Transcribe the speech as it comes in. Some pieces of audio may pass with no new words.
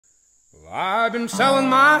I've been selling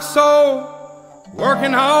my soul,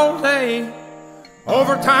 working all day,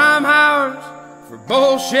 overtime hours for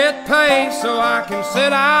bullshit pay, so I can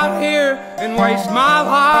sit out here and waste my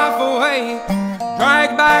life away,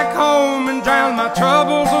 drag back home and drown my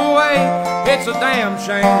troubles away. It's a damn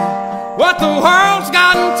shame what the world's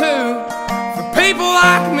gotten to for people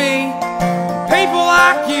like me, people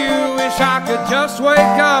like you. Wish I could just wake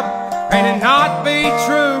up and it not be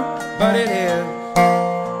true, but it is.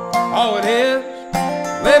 Oh, it is,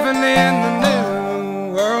 living in the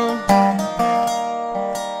new world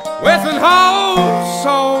with an whole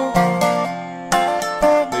soul.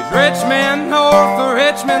 These rich men north of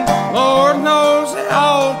Richmond, Lord knows they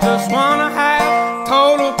all just wanna have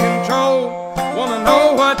total control. Wanna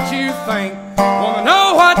know what you think, wanna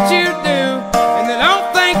know what you do, and they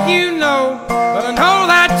don't think you know, but I know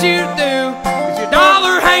that you do. 'Cause your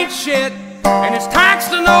dollar ain't shit, and it's taxed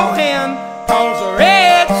to no end, 'cause the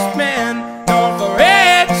rich men know the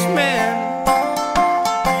rich men.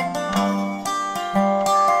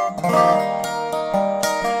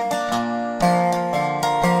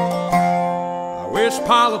 I wish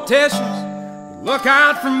politicians would look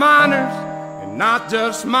out for miners, and not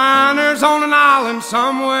just miners on an island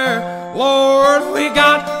somewhere. Lord, we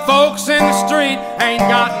got folks in the street, ain't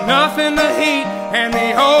got nothing to eat, and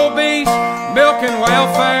the obese milking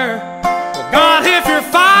welfare. Well, God, if you're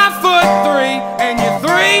 5'3" and you're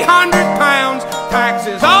 300 pounds,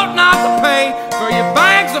 taxes ought not to pay for your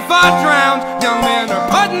bags of fudge rounds. Young men are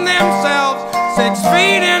putting themselves 6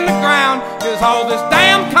 feet in the ground, 'cause all this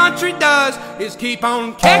damn country does is keep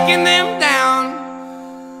on kicking them down.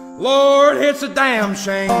 Lord, it's a damn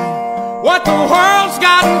shame what the world's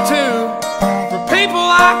gotten to for people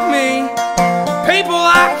like me, people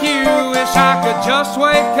like you. Wish I could just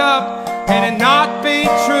wake up and it not be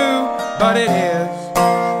true, but it is.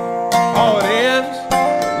 Oh, it is,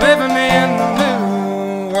 living in the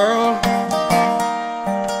new world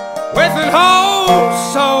with an whole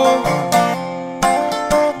soul.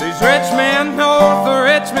 These rich men north of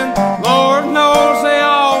Richmond, Lord knows they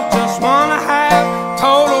all just wanna have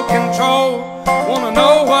total control. Wanna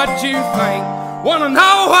know what you think, wanna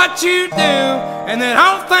know what you do, and they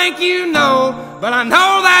don't think you know, but I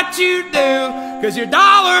know that you do. 'Cause your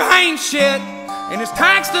dollar ain't shit, and it's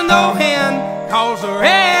taxed to no end, 'cause the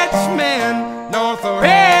rich men north of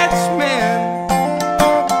Richmond.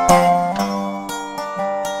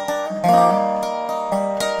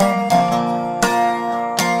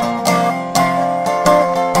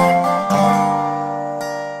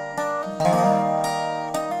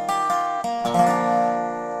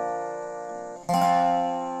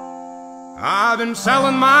 I've been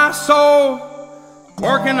selling my soul,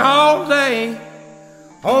 working all day,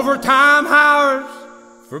 overtime hours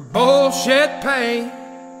for bullshit pay.